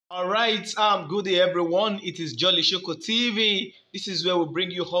All right, good day everyone. It is Jolly Shoko TV. This is where we bring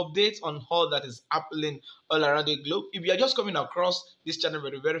you updates on all that is happening all around the globe. If you are just coming across this channel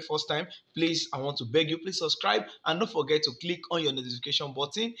for the very first time, please, I want to beg you, please subscribe and don't forget to click on your notification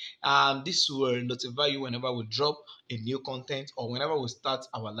button. This will notify you whenever we drop a new content or whenever we start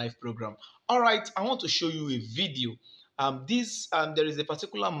our live program. All right, I want to show you a video. There is a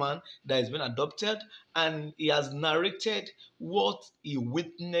particular man that has been adopted, and he has narrated what he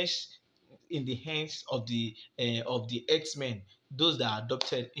witnessed in the hands of the X-Men, those that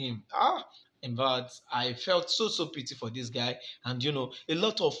adopted him. In fact, I felt so pity for this guy, and a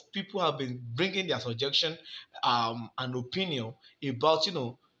lot of people have been bringing their suggestion, and opinion about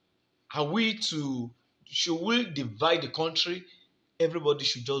are we to should we divide the country? Everybody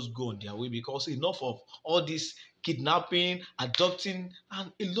should just go on their way, because enough of all this kidnapping, adopting,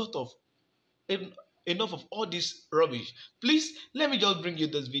 and enough of all this rubbish. Please let me just bring you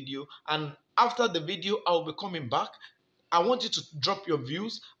this video, and after the video I'll be coming back. I want you to drop your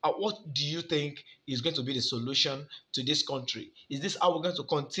views. What do you think is going to be the solution to this country? Is this how we're going to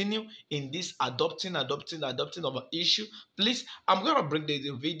continue in this adopting of an issue? Please, I'm going to bring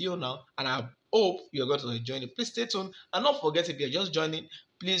the video now, and I hope you're going to enjoy it. Please stay tuned, and don't forget, if you're just joining,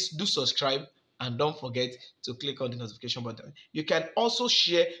 please do subscribe and don't forget to click on the notification button. You can also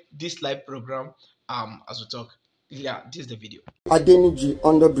share this live program as we talk. Yeah, this is the video. Adeniji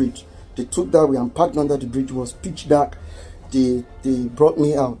under bridge. They took that way and parked under the bridge. It was pitch dark. They brought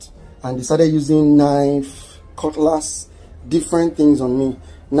me out and they started using knife, cutlass, different things on me.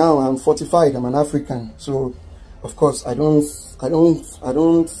 Now I'm fortified. I'm an African, so of course I don't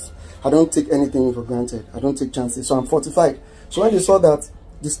take anything for granted. I don't take chances. So I'm fortified. So when they saw that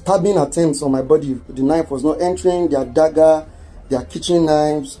the stabbing attempts on my body, the knife was not entering, their dagger, their kitchen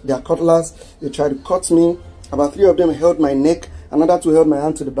knives, their cutlass, they tried to cut me. About 3 of them held my neck, another 2 held my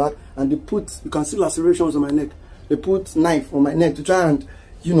hand to the back, and they put, you can see lacerations on my neck. They put knife on my neck to try and,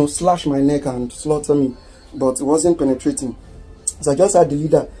 slash my neck and slaughter me, but it wasn't penetrating. So I just had the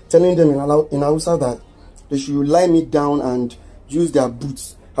leader telling them in Hausa that they should lie me down and use their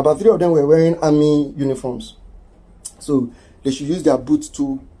boots. About 3 of them were wearing army uniforms, so they should use their boots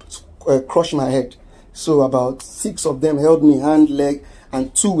to crush my head. So about 6 of them held me hand, leg,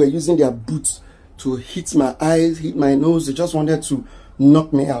 and 2 were using their boots to hit my eyes, hit my nose. They just wanted to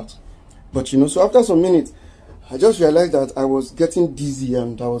knock me out. But so after some minutes, I just realized that I was getting dizzy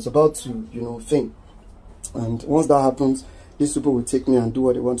and I was about to, faint. And once that happens, these people will take me and do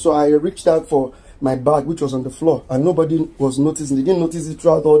what they want. So I reached out for my bag, which was on the floor, and nobody was noticing. They didn't notice it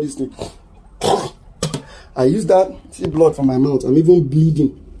throughout all this thing. I used that, see blood from my mouth. I'm even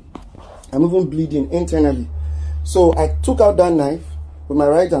bleeding. I'm even bleeding internally. So I took out that knife with my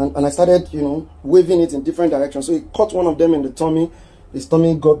right hand and I started, waving it in different directions. So it caught one of them in the tummy. His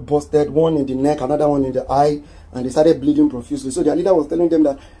tummy got busted, one in the neck, another one in the eye, and they started bleeding profusely. So their leader was telling them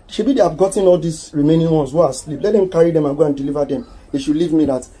that maybe they have gotten all these remaining ones who are asleep. Let them carry them and go and deliver them. They should leave me,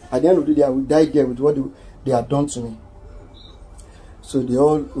 that at the end of the day I will die there with what they had done to me. So they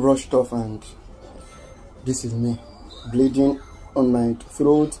all rushed off, and this is me, bleeding on my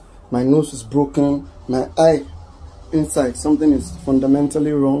throat. My nose is broken. My eye inside, something is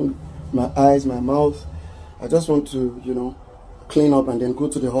fundamentally wrong. My eyes, my mouth. I just want to, clean up and then go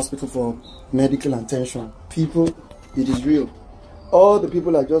to the hospital for medical attention. People, it is real. All the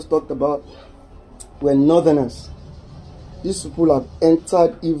people I just talked about were northerners. These people have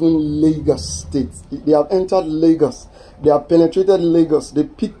entered even Lagos State. They have entered Lagos. They have penetrated Lagos. They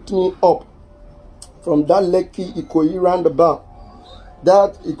picked me up from that Lekki Ikoyi roundabout.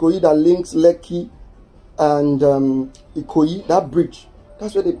 That Ikoyi that links Lekki and Ikoyi, that bridge.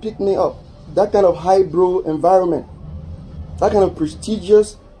 That's where they picked me up. That kind of highbrow environment, that kind of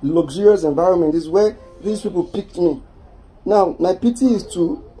prestigious, luxurious environment is where these people picked me. Now, my pity is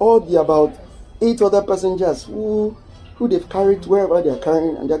to all the about 8 other passengers who they've carried wherever they're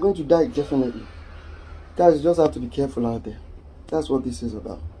carrying, and they're going to die definitely. Guys, you just have to be careful out there. That's what this is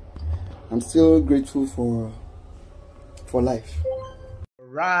about. I'm still grateful for life.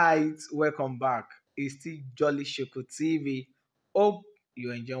 Right, welcome back. It's still Jolly Shoko TV. Hope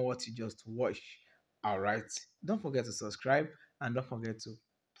you enjoy what you just watched. All right, don't forget to subscribe and don't forget to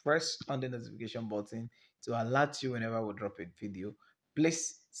press on the notification button to alert you whenever we drop a video.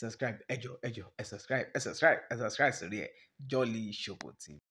 Please subscribe. Subscribe to the Jolly Shoko TV.